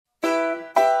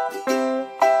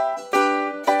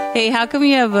Hey, how come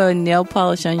you have a nail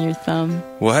polish on your thumb?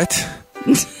 What?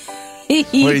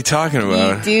 What are you talking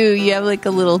about? You do. You have like a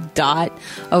little dot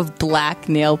of black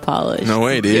nail polish. No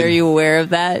way, dude. Are you aware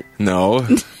of that? No.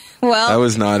 Well, that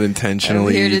was not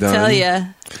intentionally I'm here to done. tell you.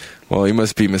 Well, you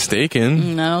must be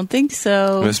mistaken. I don't think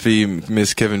so. Must be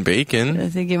Miss Kevin Bacon. I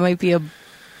think it might be a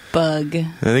bug. I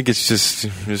think it's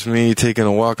just me taking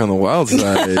a walk on the wild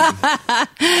side.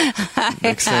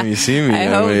 Next time you see me, I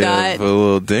might have a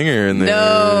little dinger in there.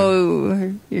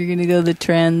 No, you're gonna go the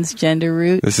transgender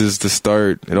route. This is the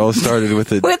start. It all started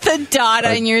with a dot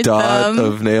on your thumb. thumb.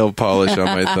 Of nail polish on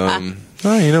my thumb.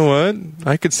 Oh, you know what?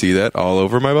 I could see that all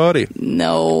over my body.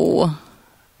 No.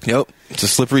 Yep. It's a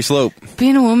slippery slope.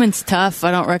 Being a woman's tough.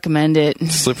 I don't recommend it.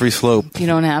 Slippery slope. You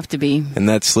don't have to be. And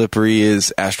that slippery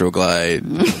is Astroglide.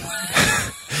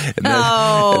 and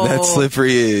that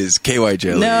slippery is KY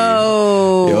jelly.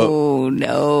 No. Yep.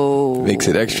 No. Makes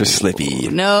it extra slippy.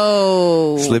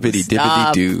 No. Slippity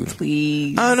dippity doo.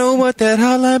 Please. I know what that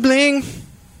hotline bling.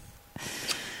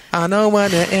 I know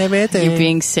what everything. You're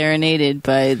being serenaded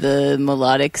by the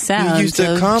melodic sounds you used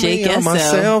to of call Jake me on my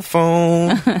Esso. cell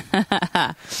phone.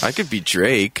 I could be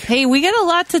Drake. Hey, we got a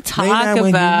lot to talk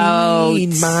about.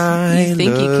 You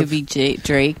think you could be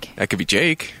Drake? I could be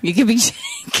Jake. You could be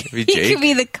Jake. Be Jake. You could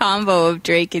be the combo of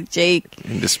Drake and Jake.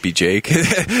 And just be Jake.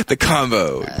 The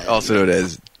combo, also known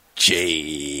as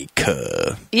Jake.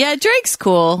 Yeah, Drake's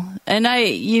cool, and I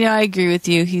agree with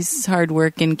you. He's hard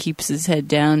working, keeps his head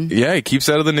down. Yeah, he keeps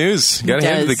out of the news. Got to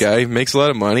hand it to the guy. Makes a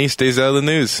lot of money, stays out of the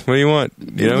news. What do you want?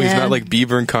 He's not like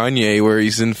Bieber and Kanye, where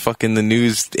he's in fucking the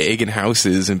news, egging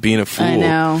houses and being a fool. I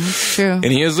know, it's true. And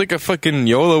he has like a fucking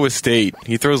YOLO estate.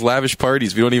 He throws lavish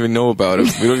parties. We don't even know about him.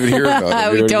 We don't even hear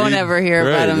about him. We don't ever hear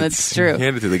about him. It's true.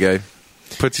 Hand it to the guy.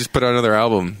 Just put out another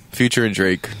album, Future and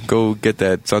Drake. Go get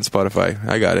that. It's on Spotify.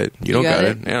 I got it. You don't got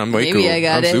it? Yeah, I'm way Maybe cool. I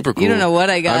got I'm it. super cool. You don't know what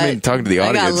I got. I'm talking to the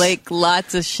audience. I got like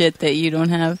lots of shit that you don't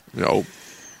have. No.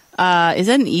 Is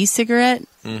that an e-cigarette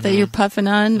that you're puffing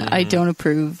on? I don't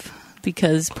approve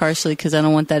partially because I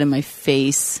don't want that in my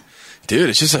face. Dude,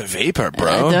 it's just a vapor,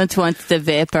 bro. I don't want the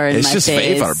vapor in my face. It's just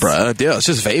vapor, bro. Dude, it's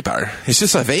just vapor. It's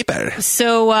just a vapor.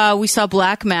 So we saw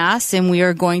Black Mass, and we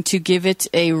are going to give it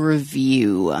a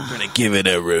review. We're going to give it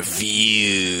a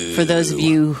review. For those of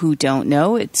you who don't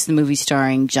know, it's the movie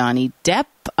starring Johnny Depp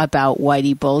about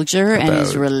Whitey Bulger and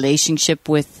his relationship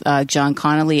with John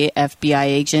Connolly, FBI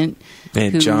agent.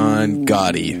 And John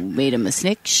Gotti. Made him a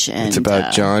snitch. And, it's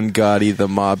about John Gotti, the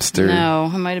mobster.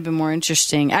 No, it might have been more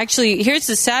interesting. Actually, here's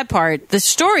the sad part. The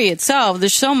story itself,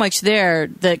 there's so much there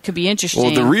that could be interesting.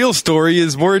 Well, the real story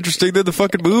is more interesting than the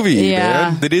fucking movie,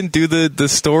 man. They didn't do the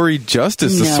story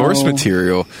justice, the source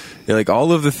material. Like,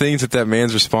 all of the things that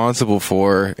man's responsible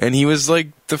for. And he was, like,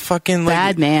 the fucking...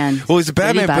 bad man. Well, he's a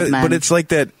bad man, but it's like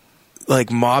that... like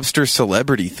mobster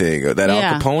celebrity thing that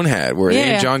Al Capone had,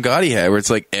 and John Gotti had, where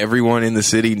it's like everyone in the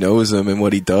city knows him and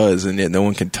what he does, and yet no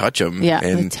one can touch him. Yeah,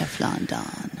 and the Teflon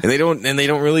Don. And they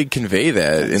don't really convey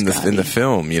that in the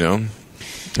film,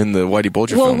 in the Whitey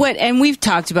Bulger film. Well, and we've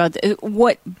talked about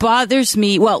what bothers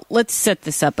me. Well, let's set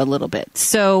this up a little bit.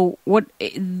 So, what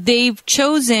they've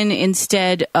chosen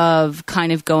instead of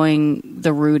kind of going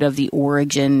the route of the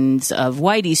origins of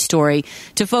Whitey's story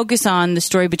to focus on the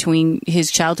story between his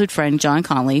childhood friend John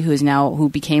Connolly, who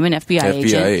became an FBI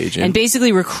agent, and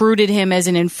basically recruited him as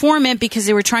an informant because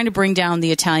they were trying to bring down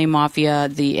the Italian mafia,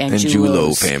 the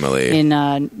Angiulo family in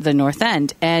the North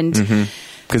End, and.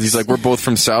 Because he's like, we're both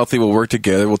from Southie. We'll work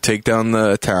together. We'll take down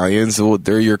the Italians.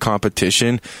 They're your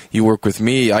competition. You work with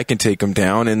me. I can take them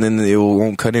down, and then they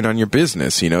won't cut in on your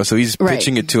business, So he's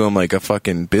pitching it to him like a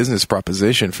fucking business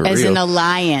proposition for real. As an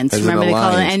alliance. Remember they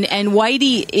call it? And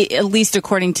Whitey, at least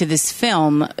according to this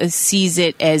film, sees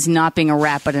it as not being a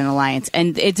rap, but an alliance.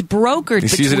 And it's brokered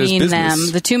between them.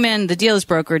 The two men, the deal is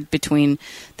brokered between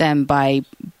them by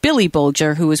Billy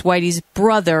Bulger, who was Whitey's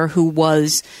brother, who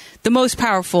was the most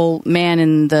powerful man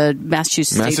in the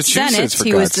Massachusetts State Senate.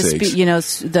 He was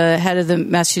the head of the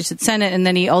Massachusetts Senate, and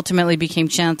then he ultimately became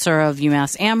chancellor of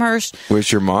UMass Amherst,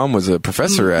 which your mom was a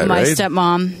professor at, my right?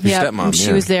 Stepmom. Your stepmom,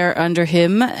 she was there under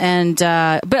him, and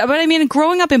but I mean,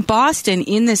 growing up in Boston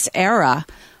in this era.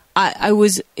 I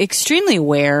was extremely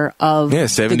aware of the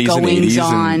 70s goings and 80s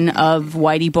on of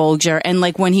Whitey Bulger, and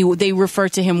like when they refer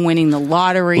to him winning the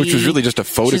lottery, which was really just a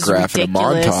photograph and a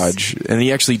montage, and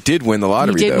he actually did win the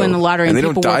lottery. He did win the lottery, and they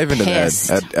don't dive into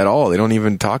that at all. They don't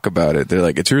even talk about it. They're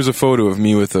like, here's a photo of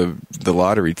me with the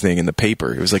lottery thing in the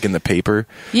paper. It was like in the paper.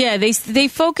 Yeah, they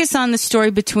focus on the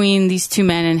story between these two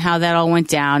men and how that all went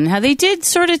down, and how they did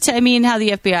sort of. How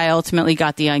the FBI ultimately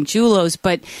got the Angiulos,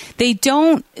 but they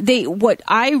don't. What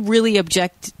I really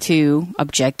objected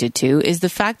to is the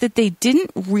fact that they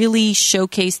didn't really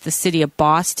showcase the city of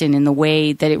Boston in the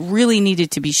way that it really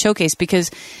needed to be showcased,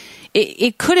 because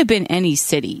it could have been any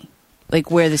city,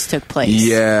 like where this took place.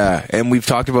 Yeah, and we've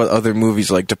talked about other movies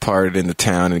like Departed and The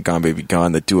Town and Gone Baby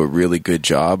Gone that do a really good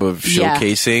job of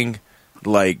showcasing,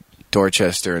 like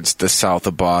Dorchester and the south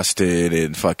of Boston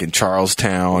and fucking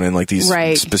Charlestown and like these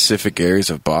specific areas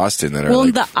of Boston that are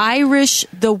like... the Irish,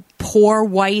 the poor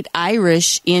white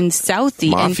Irish in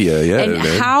Southie. Mafia, and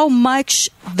how much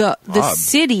the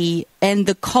city and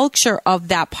the culture of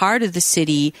that part of the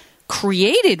city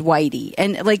created Whitey.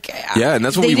 And like... Yeah, and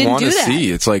that's what we want to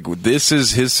see. It's like, this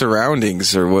is his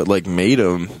surroundings or what like made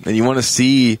him. And you want to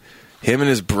see... him and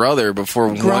his brother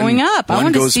before growing up.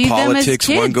 One goes politics,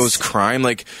 one goes crime.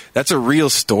 Like, that's a real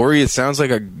story. It sounds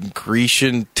like a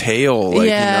Grecian tale. Like, you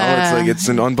know, it's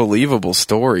an unbelievable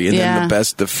story. And then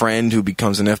the friend who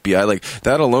becomes an FBI, like,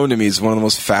 that alone to me is one of the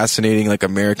most fascinating, like,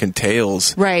 American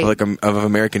tales of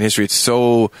American history. It's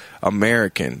so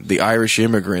American. The Irish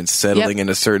immigrants settling in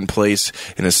a certain place,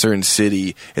 in a certain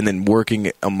city, and then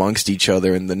working amongst each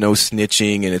other, and the no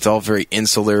snitching, and it's all very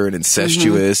insular and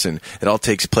incestuous, and it all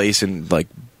takes place in like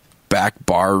back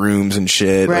bar rooms and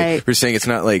shit. Right. Like, we're saying it's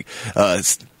not like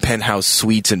penthouse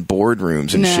suites and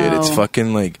boardrooms and shit. It's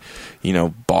fucking like, you know,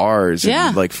 bars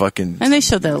and like fucking... And they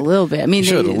showed that a little bit. I mean, they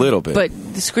showed a little bit. But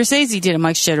Scorsese did a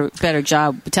much better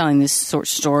job telling this sort of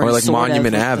story. Or like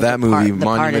Monument Ave, that movie,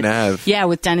 Monument Ave. Yeah,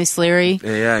 with Dennis Leary.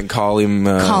 Yeah, and Colin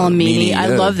Meaney.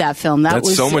 I love that film. That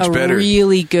was so much better.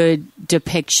 Really good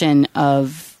depiction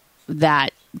of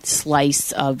that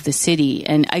slice of the city.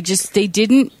 And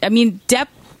Depp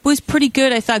was pretty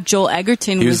good. I thought Joel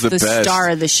Edgerton was the star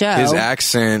of the show. His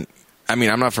accent, I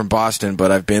mean, I'm not from Boston,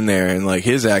 but I've been there, and like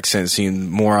his accent seemed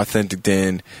more authentic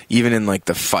than even in like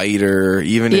The Fighter,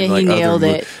 even in like he nailed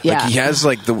it. Like he has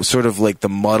like the sort of like the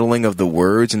muddling of the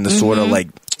words and the sort of like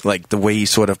the way he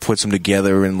sort of puts them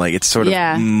together, and like it's sort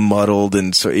of muddled,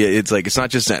 and so it's like it's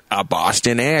not just a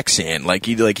Boston accent. Like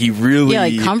he really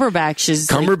like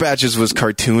Cumberbatch's was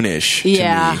cartoonish.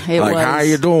 Yeah, to me. It was. How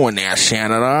you doing there,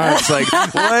 Senator? It's like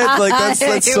what? Like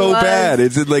that's so bad.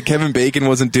 It's like Kevin Bacon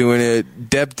wasn't doing it.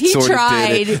 Depp sort of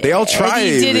did it. They all tried.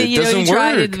 He did it. It doesn't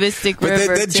work. Mystic but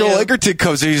River then Joel Edgerton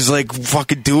comes in. He's like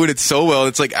fucking doing it so well.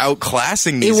 It's like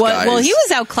outclassing these guys. Well, he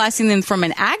was outclassing them from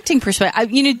an acting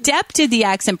perspective. Depp did the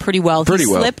accent pretty well. He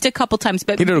slipped a couple times,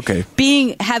 but he did okay.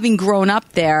 Having grown up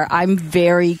there, I'm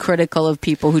very critical of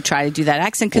people who try to do that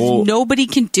accent because nobody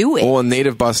can do it. Well, and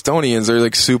native Bostonians are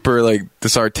like super like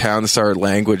this is our town, this is our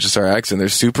language, this is our accent. They're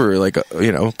super like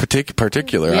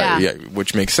particular,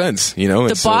 which makes sense. You know,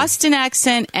 the Boston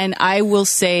accent, and I will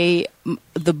say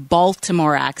the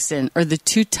Baltimore accent are the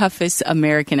two toughest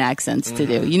American accents to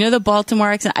do. You know the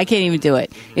Baltimore accent? I can't even do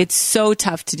it. It's so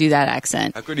tough to do that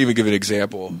accent. I couldn't even give an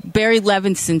example. Barry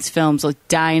Levinson's films like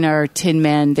Diner, Tin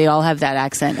Man, they all have that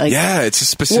accent. Like, yeah, it's a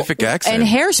specific accent. And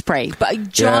Hairspray.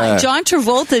 But John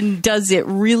Travolta does it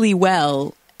really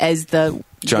well as the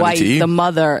wife, the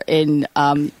mother in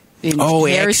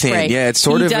Hairspray. Accent. Yeah, it's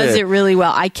sort he does it really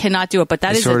well. I cannot do it, but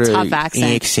that is a tough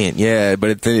accent. Yeah,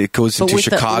 but it goes into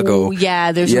Chicago.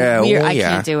 There's a weird... I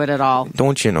can't do it at all.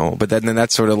 Don't you know? But then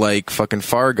that's sort of like fucking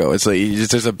Fargo. It's like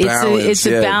there's a balance. It's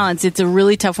a balance. It's a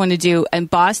really tough one to do, and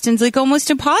Boston's like almost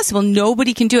impossible.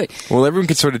 Nobody can do it. Well, everyone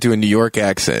can sort of do a New York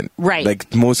accent, right?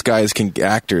 Like most actors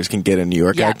can get a New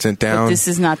York accent down. But this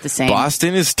is not the same.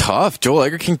 Boston is tough. Joel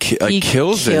Edgerton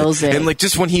kills it, and like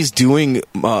just when he's doing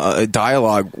a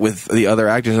dialogue with the other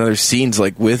actors and other scenes,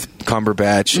 like with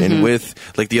Cumberbatch and with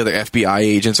like the other FBI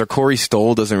agents, or Corey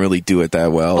Stoll doesn't really do it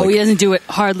that well. He doesn't do it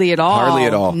hardly at all. Hardly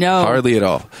at all. No. Hardly at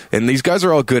all. And these guys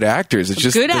are all good actors. It's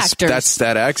just good actors. That's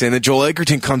that accent. And then Joel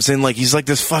Edgerton comes in like he's like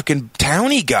this fucking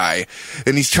townie guy,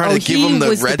 and he's trying to give him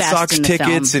the Red Sox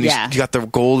tickets, and he's got the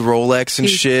gold Rolex and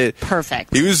shit.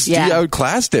 Perfect. He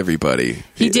outclassed everybody.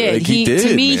 He did. Like, he did.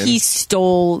 To me, he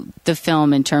stole the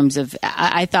film in terms of.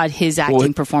 I thought his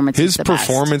acting performance. His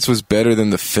performance was better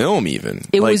than the film, even.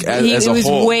 It was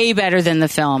way better than the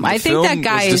film. I think that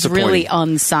guy is really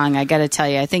unsung. I got to tell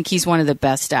you, I think he's one of the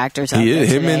best actors out there.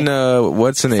 Him and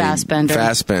what's the name?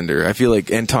 Fassbender. I feel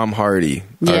like, and Tom Hardy.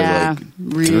 Yeah, are like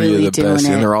really three of the doing best,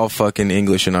 it. And they're all fucking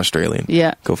English and Australian.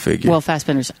 Yeah, go figure. Well,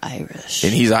 Fassbender's Irish,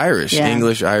 and he's Irish,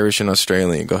 English, Irish, and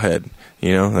Australian. Go ahead.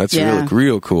 You know, that's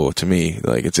real cool to me.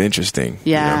 Like, it's interesting.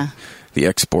 Yeah. You know? The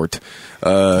export.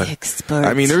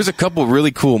 I mean, there's a couple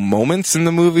really cool moments in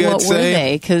the movie, I'd say. What were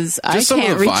they? Because I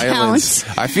can't recount.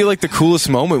 I feel like the coolest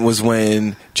moment was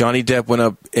when Johnny Depp went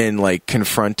up and, like,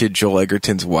 confronted Joel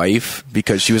Edgerton's wife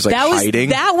because she was, like, hiding.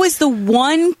 That was the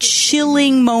one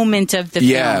chilling moment of the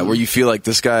film. Yeah, where you feel like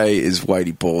this guy is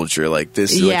Whitey Bulger. Like,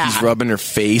 this, like, he's rubbing her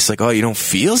face, like, oh, you don't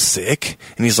feel sick?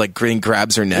 And he's, like,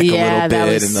 grabs her neck a little bit.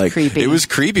 That was and, like, creepy. It was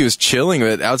creepy. It was chilling.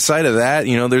 But outside of that,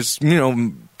 you know, there's, you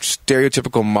know,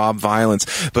 stereotypical mob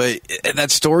violence, but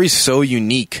that story's so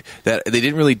unique that they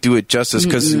didn't really do it justice,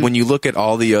 because when you look at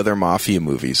all the other mafia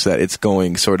movies that it's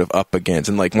going sort of up against,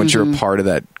 and like once you're a part of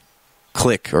that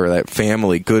clique or that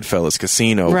family, Goodfellas,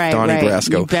 Casino, Donnie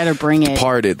Brasco, you better bring it.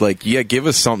 Departed, like, give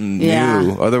us something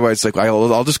new. Otherwise, like,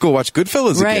 I'll just go watch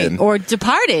Goodfellas again. Or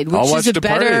Departed, which is a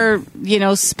better, you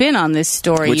know, spin on this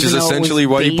story, which is essentially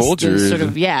Whitey Bulger. Sort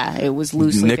of, it was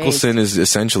loosely Nicholson based. is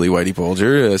essentially Whitey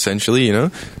Bulger, essentially, you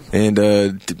know, and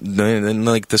then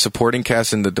like the supporting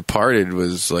cast in The Departed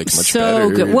was like much better.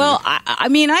 So good. Well, I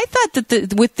mean, I thought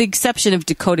that with the exception of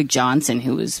Dakota Johnson,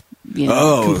 who was, you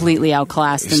know, completely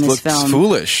outclassed in this film.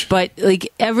 Foolish. But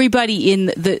like everybody in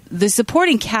the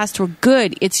supporting cast were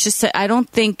good. It's just that I don't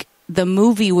think the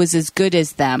movie was as good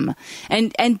as them.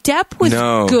 And Depp was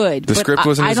good. The script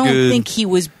wasn't as good. I don't think he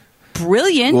was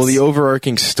brilliant. Well, the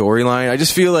overarching storyline, I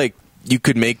just feel like you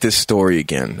could make this story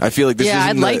again. I feel like this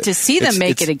I'd like to see them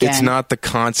make it again. It's not the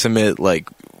consummate, like,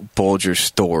 Bulger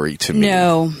story to me.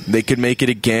 No. They could make it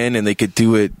again, and they could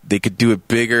do it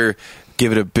bigger,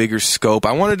 give it a bigger scope.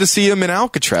 I wanted to see him in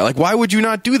Alcatraz. Like, why would you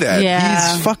not do that?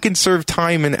 Yeah. He's fucking served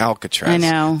time in Alcatraz. I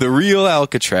know. The real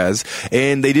Alcatraz.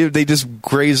 And they just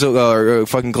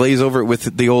fucking glaze over it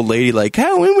with the old lady, like,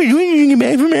 when were you get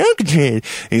back from Alcatraz?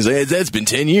 And he's like, that's been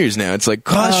 10 years now. It's like,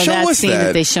 God, show us scene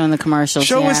that they show in the commercials.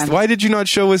 Show us. Why did you not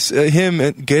show us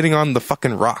him getting on the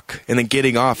fucking rock and then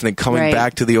getting off and then coming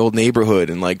back to the old neighborhood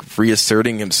and, like,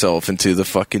 reasserting himself into the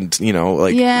fucking, you know,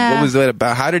 like, what was that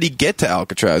about? How did he get to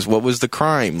Alcatraz? What was the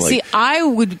crime? Like, see,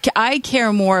 I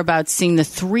care more about seeing the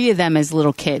three of them as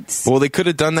little kids. Well, they could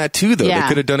have done that too, though. They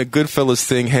could have done a Goodfellas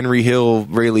thing, Henry Hill,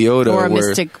 Ray Liotta, or a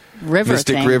Mystic River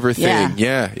thing.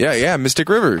 Yeah, Mystic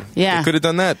River. Yeah, they could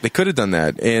have done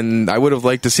that. And I would have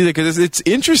liked to see that because it's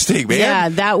interesting, man. Yeah,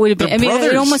 that would have been. I mean,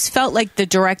 it almost felt like the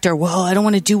director, well, I don't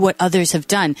want to do what others have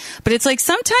done, but it's like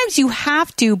sometimes you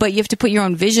have to, but you have to put your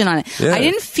own vision on it. I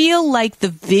didn't feel like the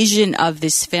vision of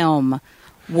this film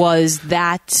was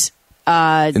that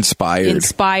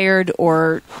inspired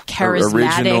or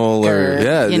charismatic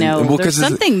or you know, there's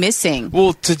something missing.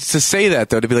 Well, to say that,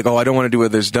 though, to be like, oh, I don't want to do what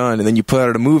others done, and then you put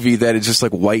out a movie that is just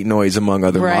like white noise among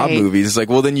other mob movies. It's like,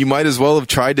 well, then you might as well have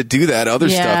tried to do that other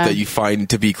stuff that you find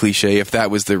to be cliche if that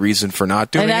was the reason for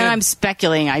not doing it. And I'm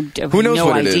speculating. I have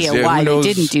no idea why they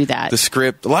didn't do that. The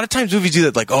script. A lot of times movies do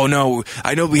that, like, oh, no,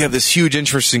 I know we have this huge,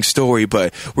 interesting story,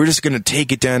 but we're just going to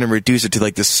take it down and reduce it to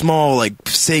like this small, like,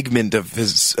 segment of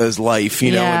his life,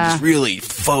 you know, and just really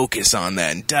focus on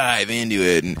that and dive into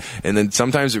it. And then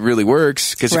sometimes it really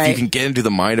works, because if you can get into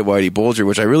the mind of Whitey Bulger,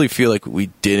 which I really feel like we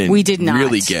did not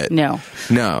really get. No.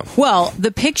 Well,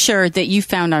 the picture that you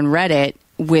found on Reddit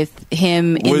with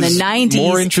him in the 90s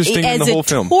more interesting than the whole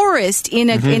film. As a tourist in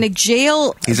a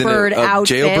jailbird outfit.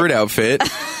 Jailbird outfit.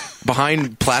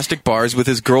 Behind plastic bars with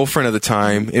his girlfriend at the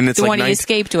time, and it's the like one he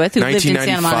escaped with, who lived in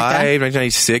Santa Monica,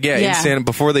 1996, in Santa,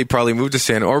 before they probably moved to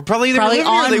Santa, or probably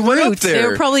on they route. Went up there. They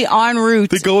were probably en route.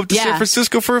 They go up to San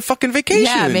Francisco for a fucking vacation.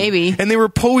 Yeah, maybe. And they were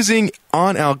posing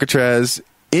on Alcatraz.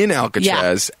 In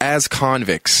Alcatraz as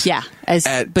convicts. Yeah,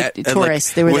 but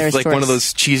tourists. They were there as like tourists. One of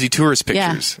those cheesy tourist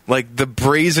pictures. Yeah. Like the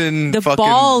brazen the fucking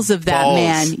balls of that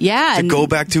man. Yeah. To go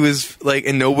back to his, like,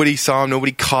 and nobody saw him,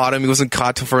 nobody caught him. He wasn't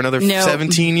caught till for another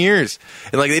 17 years.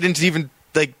 And like, they didn't even,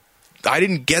 like, I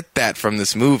didn't get that from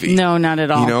this movie. No, not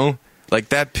at all. You know? Like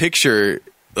that picture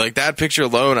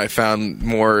alone, I found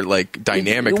more like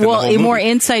dynamic than the whole movie. More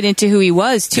insight into who he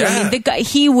was too. Yeah. I mean, the guy,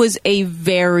 he was a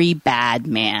very bad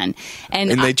man,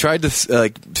 and they tried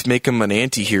to make him an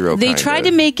anti-hero. They tried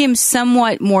to make him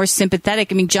somewhat more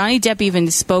sympathetic. I mean, Johnny Depp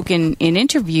even spoke in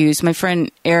interviews. My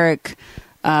friend Eric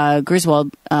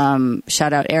Griswold,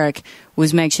 shout out Eric,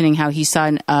 was mentioning how he saw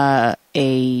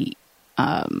a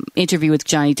interview with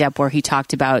Johnny Depp where he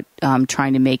talked about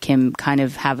trying to make him kind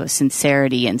of have a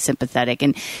sincerity and sympathetic.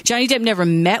 And Johnny Depp never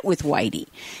met with Whitey,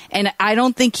 and I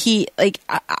don't think he I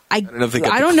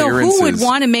don't know who would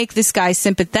want to make this guy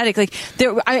sympathetic. Like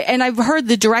and I've heard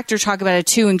the director talk about it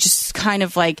too, and just kind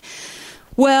of like,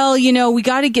 Well,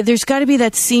 there's got to be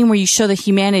that scene where you show the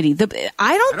humanity.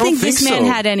 I don't think this man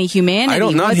had any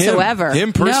humanity whatsoever.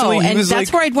 Him personally, no, and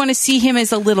that's where I'd want to see him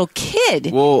as a little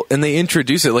kid. Well, and they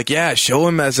introduce it show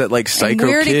him as that psycho kid.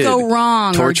 Where did it go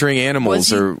wrong? Torturing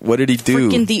animals, or what did he do?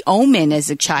 Freaking The Omen as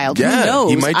a child. Yeah, who knows?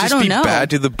 He might just be bad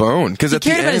to the bone. Because at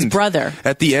the end, about his brother.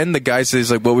 At the end, the guy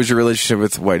says what was your relationship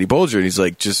with Whitey Bulger? And he's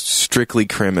like, just strictly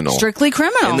criminal. Strictly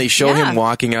criminal. And they show him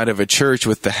walking out of a church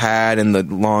with the hat and the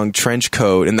long trench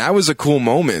coat, and that was a cool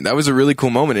moment. That was a really cool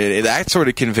moment. That sort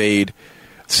of conveyed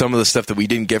some of the stuff that we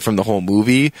didn't get from the whole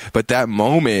movie. But that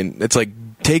moment, it's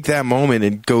take that moment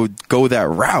and go that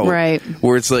route. Right.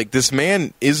 Where it's this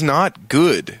man is not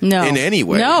good in any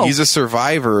way. No. He's a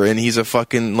survivor, and he's a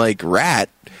fucking rat.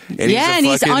 And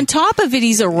he's on top of it,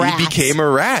 he's a rat. He became a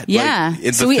rat. Yeah.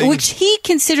 Which he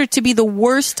considered to be the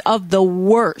worst of the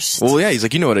worst. Well, yeah, he's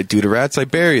you know what I do to rats? I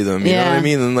bury them. You know what I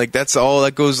mean? And that's all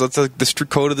that goes. That's the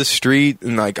code of the street,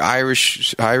 and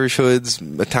Irish hoods,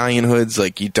 Italian hoods.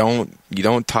 You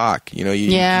don't talk. You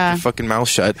keep your fucking mouth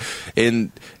shut.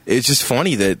 And it's just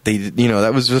funny that they,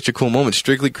 that was such a cool moment.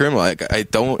 Strictly criminal. I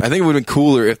think it would have been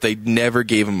cooler if they never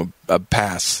gave him a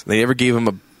pass. They never gave him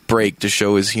a break to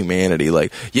show his humanity.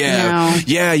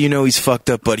 He's fucked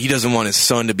up, but he doesn't want his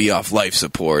son to be off life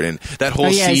support. And that whole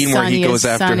scene where he goes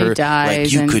after her,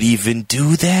 you could even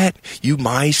do that? You,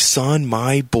 my son,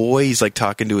 my boy. He's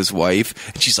talking to his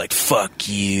wife, and she's like, fuck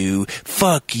you.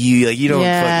 You don't,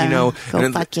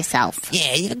 Go fuck yourself.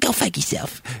 Yeah, go fuck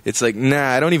yourself. It's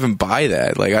nah, I don't even buy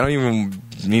that. I don't even,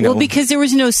 Well, because there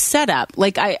was no setup.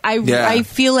 I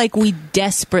feel like we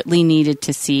desperately needed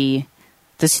to see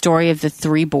the story of the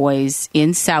three boys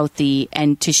in Southie,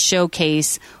 and to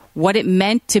showcase what it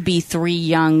meant to be three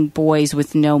young boys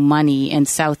with no money in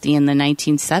Southie in the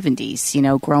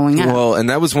 1970s, growing up. Well, and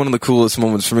that was one of the coolest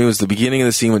moments for me, was the beginning of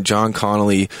the scene when John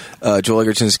Connolly, Joel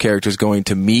Edgerton's character, is going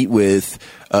to meet with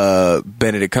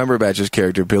Benedict Cumberbatch's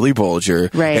character, Billy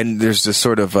Bulger. Right. And there's this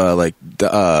sort of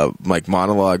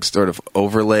monologue sort of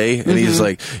overlay. And he's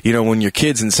when you're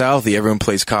kids in Southie, everyone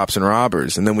plays cops and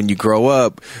robbers. And then when you grow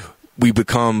up, we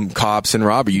become cops and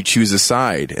robbers. You choose a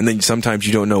side, and then sometimes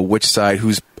you don't know which side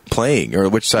who's playing, or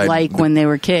which side. When they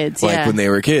were kids, when they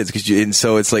were kids, and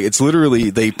so it's literally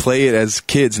they play it as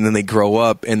kids, and then they grow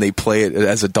up and they play it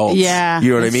as adults. Yeah,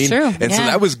 you know what I mean? True. And so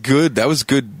that was good. That was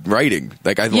good writing. I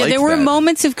liked that. There were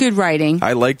moments of good writing.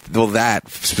 I liked that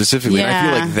specifically. Yeah.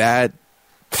 And I feel that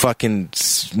fucking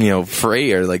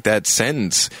phrase, or that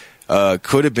sentence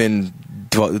could have been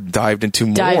dived into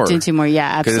more.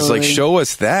 Yeah, absolutely. Because show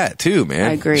us that too, man.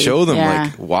 I agree. Show them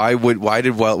why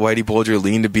did Whitey Bulger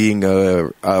lean to being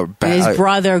and his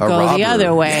brother go robber. The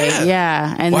other way,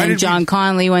 and then John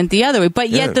Connolly went the other way. But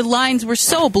yet the lines were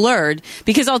so blurred,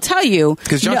 because I'll tell you,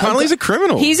 because John Connolly's a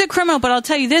criminal. He's a criminal, but I'll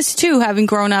tell you this too, having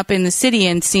grown up in the city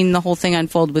and seen the whole thing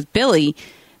unfold with Billy.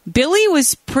 Billy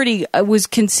was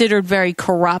considered very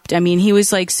corrupt. I mean, he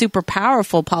was super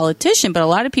powerful politician, but a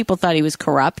lot of people thought he was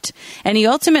corrupt, and he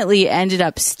ultimately ended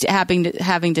up having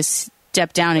to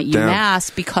step down at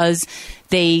UMass because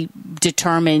they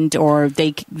determined, or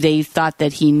they thought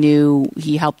that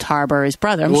he helped harbor his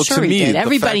brother. I'm sure he did.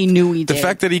 Everybody knew he did. The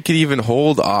fact that he could even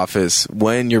hold office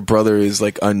when your brother is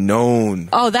unknown.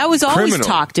 Oh, that was always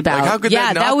talked about. How could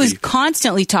that not that was be?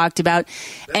 Constantly talked about.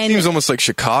 That seems almost like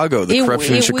Chicago, the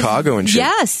corruption in Chicago and shit.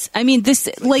 Yes, I mean this.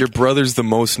 Your brother's the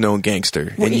most known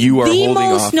gangster, and you are holding office. The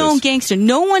most known gangster.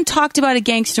 No one talked about a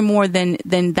gangster more than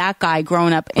that guy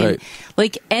growing up. And,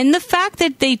 and the fact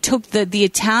that they took the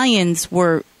Italians were,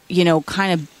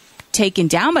 kind of taken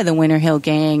down by the Winter Hill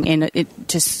Gang,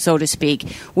 so to speak,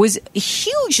 was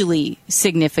hugely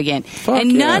significant.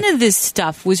 None of this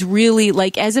stuff was really,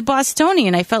 as a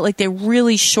Bostonian, I felt like they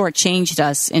really shortchanged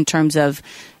us in terms of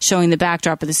showing the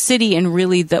backdrop of the city and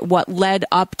really what led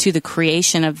up to the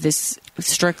creation of this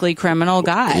strictly criminal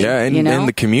guy. Yeah, and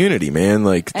the community, man.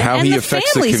 How he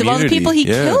affects the community. Of all the people he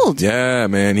killed. Yeah,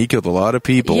 man. He killed a lot of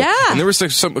people. Yeah. And there was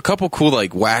a couple cool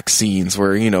wax scenes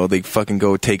where, they fucking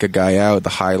go take a guy out, the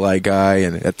highlight guy,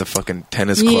 and at the fucking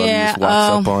tennis club, he just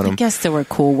walks up on him. I guess there were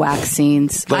cool wax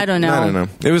scenes. I don't know.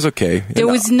 It was okay. There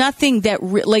was nothing that,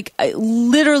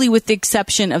 literally with the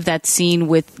exception of that scene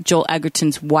with Joel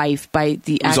Edgerton's wife by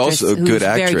the actress. Who's also a good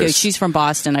actress. Very good. She's from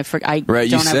Boston. Right,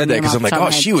 you said that because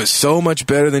I'm she was so much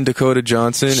better than Dakota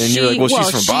Johnson, and you're like,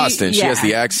 she's from Boston. She has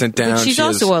the accent down. But she's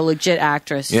also a legit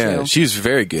actress, too. She's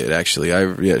very good, actually.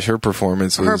 Her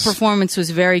performance was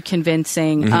very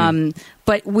convincing. Mm-hmm.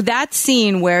 But with that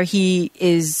scene where he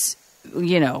is,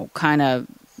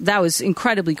 that was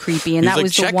incredibly creepy, and that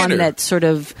was the one that sort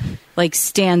of like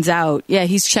stands out. Yeah,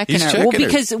 he's checking her. Well,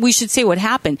 because we should say what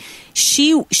happened.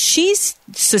 She's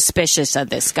suspicious of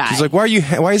this guy. She's like, why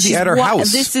is he at our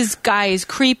house? This guy is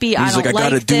creepy. He's like, I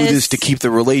gotta do this to keep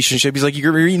the relationship. He's like,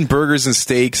 you're eating burgers and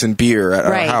steaks and beer at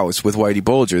our house with Whitey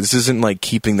Bulger. This isn't like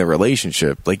keeping the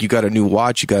relationship. Like, you got a new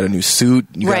watch, you got a new suit,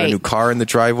 you got a new car in the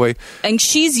driveway. And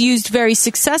she's used very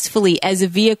successfully as a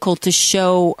vehicle to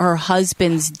show her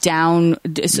husband's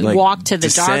walk to the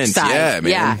dark side. Yeah,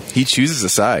 man. Yeah. He chooses a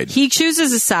side. He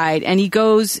chooses a side, and he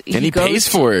goes... And he pays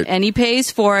for it. And he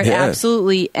pays for it,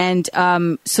 absolutely. And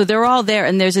so they're all there,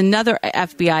 and there's another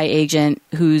FBI agent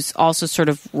who's also sort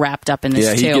of wrapped up in this,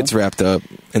 too. Yeah, he gets wrapped up,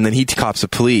 and then he cops a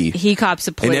plea.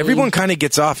 And everyone kind of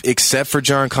gets off, except for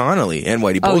John Connolly and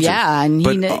Whitey Bulger. Oh, yeah.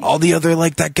 And all the other,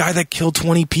 like, that guy that killed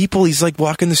 20 people, he's, like,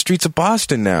 walking the streets of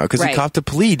Boston now, because he copped a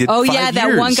plea. Did 5 years.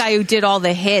 That one guy who did all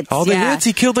the hits. All the hits.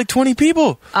 He killed, like, 20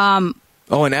 people.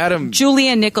 And Adam...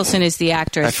 Julianne Nicholson is the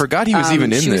actress. I forgot he was even in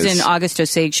this. She was in August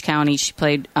Osage County. She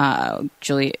played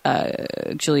Julia...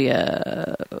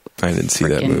 I didn't see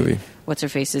that movie. What's her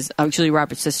face is... Julia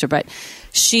Roberts' sister. But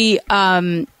she...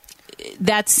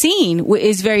 that scene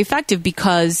is very effective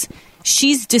because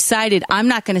she's decided, I'm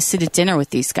not going to sit at dinner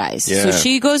with these guys. Yeah. So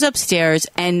she goes upstairs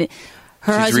and...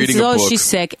 Her husband says, she's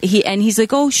sick. He's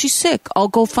like, she's sick. I'll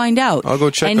go find out. I'll go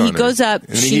check on her. And he goes up.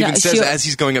 And he even says, as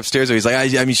he's going upstairs, he's like,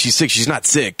 I mean, she's sick. She's not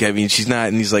sick. I mean, she's not.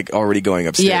 And he's like already going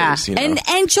upstairs. Yeah. You know?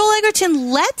 And Joel Edgerton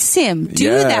lets him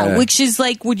do that, which is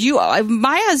like, if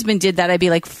my husband did that, I'd be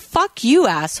like, fuck you,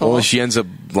 asshole. Well, she ends up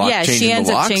changing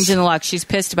the lock. She's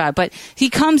pissed about it. But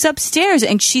he comes upstairs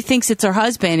and she thinks it's her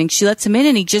husband and she lets him in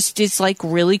and he just is like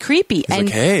really creepy. He's like,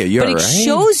 hey, are you all right? But it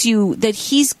shows you that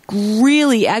he's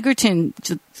really, Edgerton,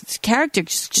 character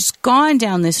just gone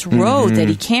down this road that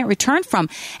he can't return from.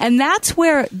 And that's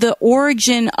where the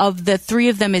origin of the three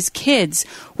of them as kids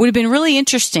would have been really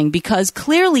interesting, because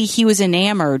clearly he was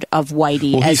enamored of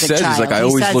Whitey as a child. He's like, I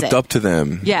always looked up to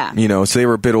them. Yeah. You know, so they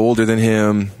were a bit older than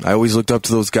him. I always looked up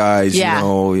to those guys, you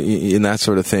know, and that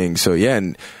sort of thing. So, yeah,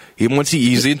 and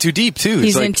he's in too deep, too.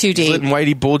 He's in too deep. He's letting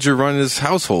Whitey Bulger run his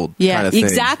household. Yeah, kind of thing.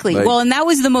 Exactly. Like, well, and that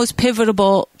was the most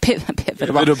pivotal. That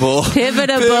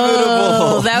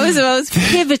was the most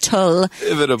pivotal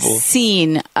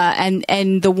scene,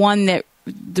 and the one that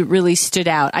really stood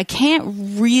out. I can't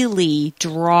really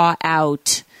draw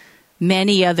out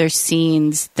many other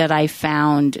scenes that I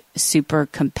found super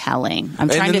compelling. I'm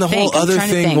trying to think.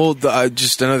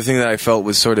 Just another thing that I felt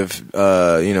was sort of,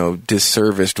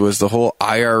 disserviced was the whole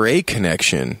IRA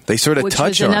connection. They sort of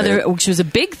touch on it. Which was a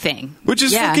big thing. Which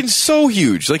is fucking so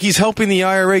huge. Like, he's helping the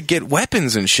IRA get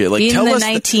weapons and shit. Like, in the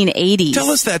 1980s. Tell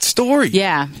us that story.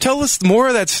 Yeah. Tell us more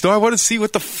of that story. I want to see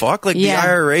what the fuck, like, the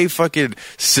IRA fucking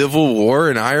civil war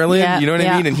in Ireland. You know what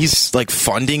I mean? And he's, like,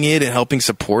 funding it and helping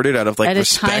support it out of, like, at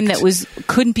respect. At a time that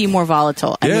couldn't be more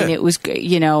volatile. I mean, it was,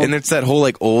 And it's that whole,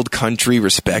 like, old country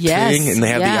respect thing. And they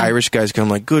have the Irish guys going,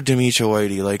 like, good to meet you,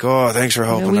 Whitey. Like, thanks for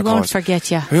helping. We won't forget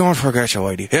you. We won't forget you,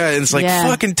 Whitey. Yeah, and it's like,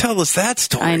 fucking tell us that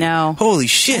story. I know. Holy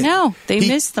shit. I know. They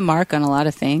missed the mark on a lot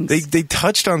of things. They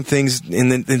touched on things and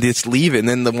then they just leave it. And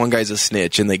then the one guy's a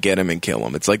snitch and they get him and kill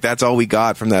him. It's like, that's all we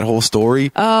got from that whole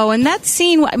story. Oh, and that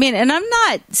scene, I mean, and I'm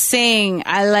not saying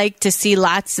I like to see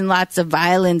lots and lots of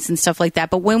violence and stuff like that,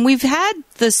 but when we've had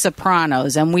The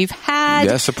Sopranos and we've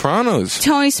had Sopranos.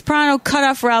 Tony Soprano cut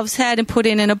off Ralph's head and put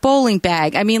it in a bowling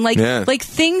bag. I mean, like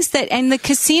things that, and the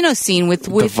casino scene with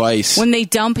the Vice, when they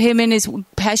dump him and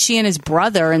Pesci and his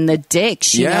brother in the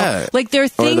ditch. You know? Like, there are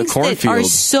things that are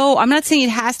so. I'm not saying it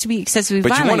has to be excessively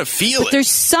violent, but you want to feel it. There's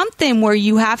something where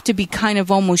you have to be kind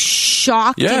of almost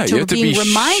shocked into being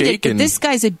reminded that this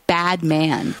guy's a bad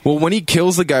man. Well, when he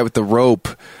kills the guy with the rope,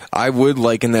 I would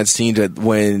liken that scene to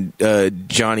when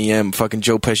Johnny M. fucking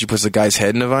Joe Pesci puts the guy's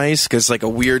head in a vice, because it's like a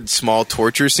weird small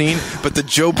torture scene. But the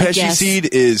Joe Pesci scene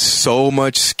is so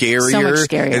much scarier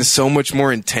and so much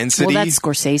more intensity. Well, that's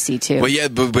Scorsese too. Well,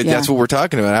 but that's what we're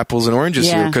talking about, apples and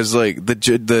oranges here. Because like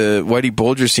the Whitey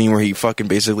Bulger scene where he fucking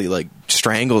basically like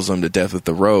strangles him to death with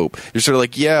the rope. You're sort of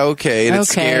like, and it's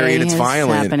scary and it's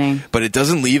violent, happening. But it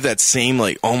doesn't leave that same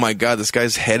like, oh my god, this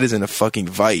guy's head is in a fucking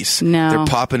vice. No, they're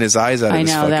popping his eyes out of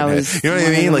his fucking head. You know what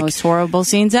I mean? Like, most horrible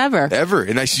scenes ever.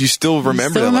 And you still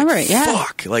remember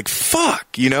that.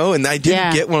 Fuck, you know. And I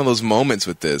didn't get one of those moments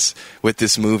with this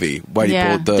movie.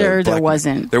 There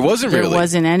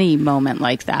wasn't any moment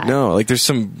like that. No, like there's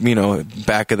some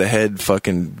back of the head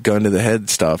fucking gun to the head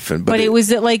stuff, but it was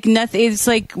like nothing. It's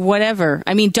like whatever.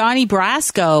 I mean, Donnie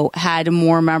Brasco had a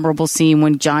more memorable scene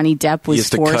when Johnny Depp was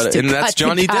forced to and cut that's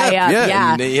Johnny the guy Depp. up.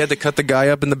 And he had to cut the guy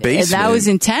up in the basement. That was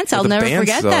intense. I'll never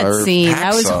forget that scene.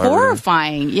 That was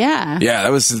horrifying. Yeah. Yeah,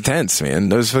 that was intense, man.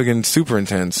 That was fucking super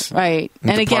intense. Right.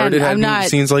 And Departed again, had I'm not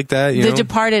scenes like that. The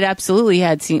Departed absolutely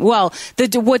had scenes. Well, The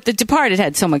Departed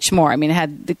had so much more. I mean, it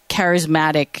had the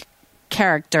charismatic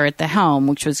character at the helm,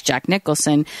 which was Jack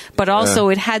Nicholson, but also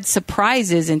it had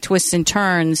surprises and twists and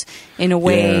turns in a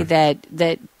way that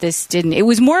this didn't. It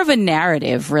was more of a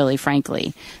narrative, really,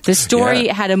 frankly. The story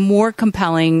had a more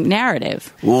compelling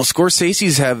narrative. Well,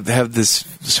 Scorsese's have this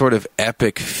sort of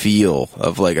epic feel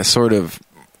of like a sort of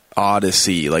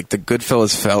Odyssey. Like the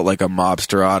Goodfellas felt like a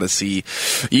mobster Odyssey.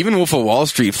 Even Wolf of Wall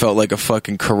Street felt like a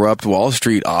fucking corrupt Wall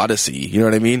Street Odyssey. You know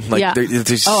what I mean? Like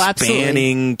they're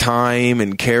spanning time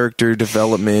and character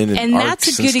development and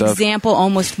that's a good example.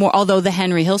 Almost more, although the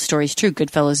Henry Hill story is true.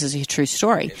 Goodfellas is a true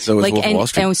story. And so is Wolf of Wall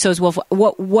Street. And so is Wolf.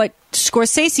 What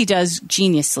Scorsese does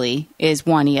geniusly is,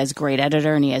 one, he has a great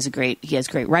editor and he has great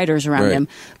writers around him,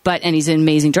 and he's an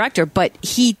amazing director. But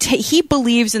he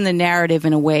believes in the narrative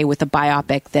in a way with a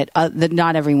biopic that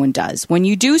not everyone does. When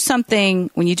you do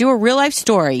a real life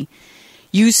story,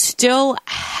 you still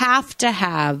have to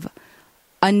have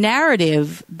a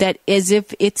narrative that as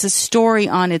if it's a story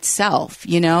on itself,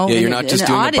 you know? Yeah, you're not just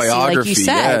doing Odyssey, a biography. Like you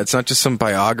said. Yeah, it's not just some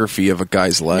biography of a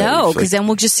guy's life. No, because then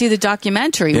we'll just see the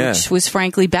documentary, which was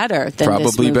frankly better than probably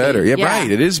this movie. Better. Yeah, right.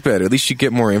 It is better. At least you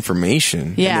get more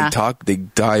information. Yeah. And they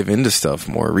dive into stuff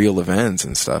more, real events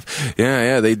and stuff.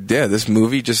 This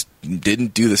movie just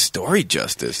didn't do the story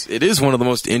justice. It is one of the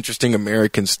most interesting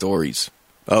American stories.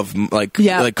 Of like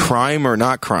crime or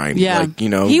not crime. Yeah. Like, you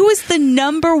know. He was the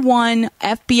number one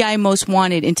FBI most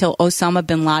wanted until Osama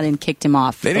bin Laden kicked him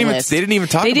off. They didn't even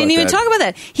talk about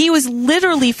that. He was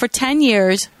literally for 10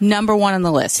 years number one on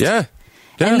the list. Yeah.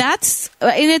 And that's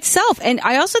in itself. And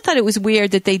I also thought it was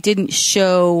weird that they didn't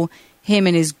show him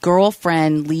and his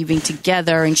girlfriend leaving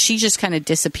together, and she just kind of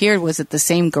disappeared. Was it the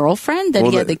same girlfriend that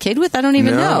he had the kid with? I don't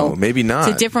even know. Maybe not.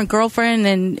 It's a different girlfriend,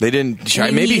 and they didn't.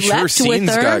 Maybe her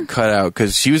scenes got cut out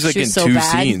because she was like in two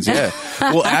scenes. Yeah.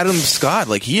 Well, Adam Scott,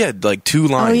 like he had like 2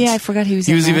 lines. Oh yeah, I forgot he was.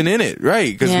 He was even in it,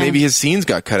 right? Because maybe his scenes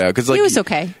got cut out. Because like he was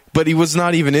okay. But he was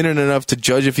not even in it enough to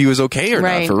judge if he was okay or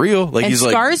not, for real. Like, and he's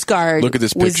Skarsgård look at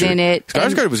this picture. Was in it.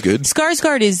 Skarsgård was good.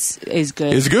 Skarsgård is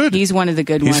good. He's good. He's one of the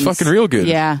good ones. He's fucking real good.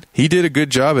 Yeah. He did a good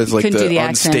job as like the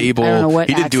unstable. I don't know what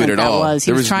he didn't do it at all.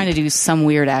 He was trying to do some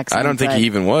weird accent. I don't think he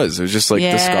even was. It was just like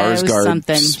the Skarsgård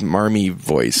smarmy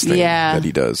voice thing that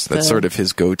he does. That's sort of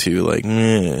his go-to. Like,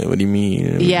 what do you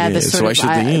mean? Yeah, the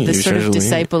sort of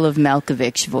disciple of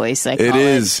Malkovich voice. It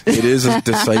is. It is a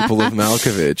disciple of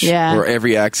Malkovich. Yeah. Where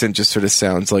every accent just sort of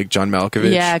sounds like John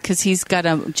Malkovich. Yeah, because he's got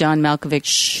a John Malkovich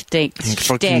shtick.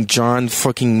 Fucking John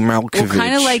fucking Malkovich. Well,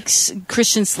 kind of like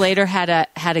Christian Slater had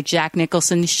a Jack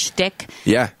Nicholson shtick.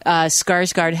 Yeah.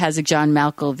 Skarsgård has a John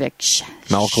Malkovich.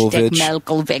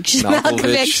 Malkovich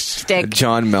shtick.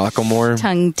 John Malcolmore.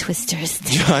 Tongue twisters.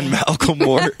 John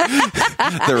Malcolmore.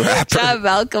 The rapper.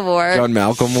 John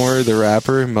Malcolmore, the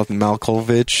rapper.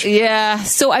 Malkovich. Yeah.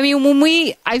 So, I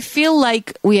mean, I feel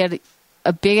like we had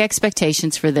a big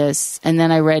expectations for this, and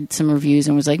then I read some reviews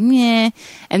and was like, meh.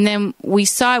 And then we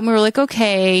saw it and we were like,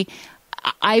 okay.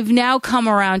 I've now come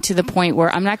around to the point where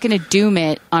I'm not going to doom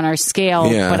it on our scale,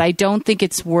 but I don't think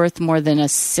it's worth more than a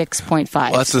 6.5.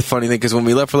 Well, that's the funny thing, because when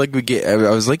we left, I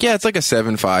was like, yeah, it's like a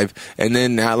 7.5. And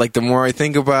then now, like, the more I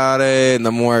think about it and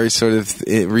the more I sort of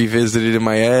revisit it in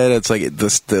my head, it's like the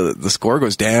score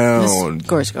goes down. The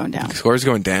score's going down. The score's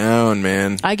going down,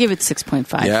 man. I give it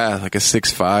 6.5. Yeah, like a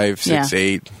 6.5,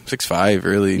 6.8, 6.5,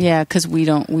 really. Yeah, because we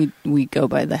go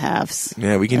by the halves.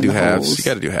 Yeah, we can do halves. You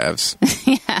got to do halves.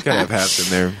 You got to have halves in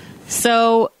there.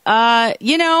 So,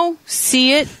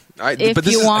 see it if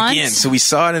you want. Again, so we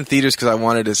saw it in theaters because I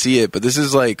wanted to see it, but this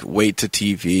is like wait to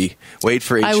TV, wait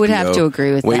for HBO. I would have to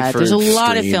agree with that. There's a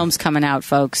lot of films coming out,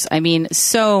 folks. I mean,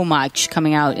 so much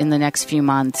coming out in the next few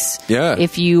months. Yeah.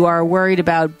 If you are worried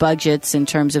about budgets in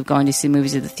terms of going to see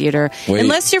movies at the theater,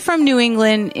 unless you're from New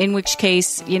England, in which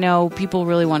case, people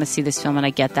really want to see this film, and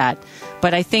I get that.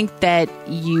 But I think that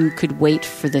you could wait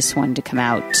for this one to come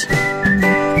out.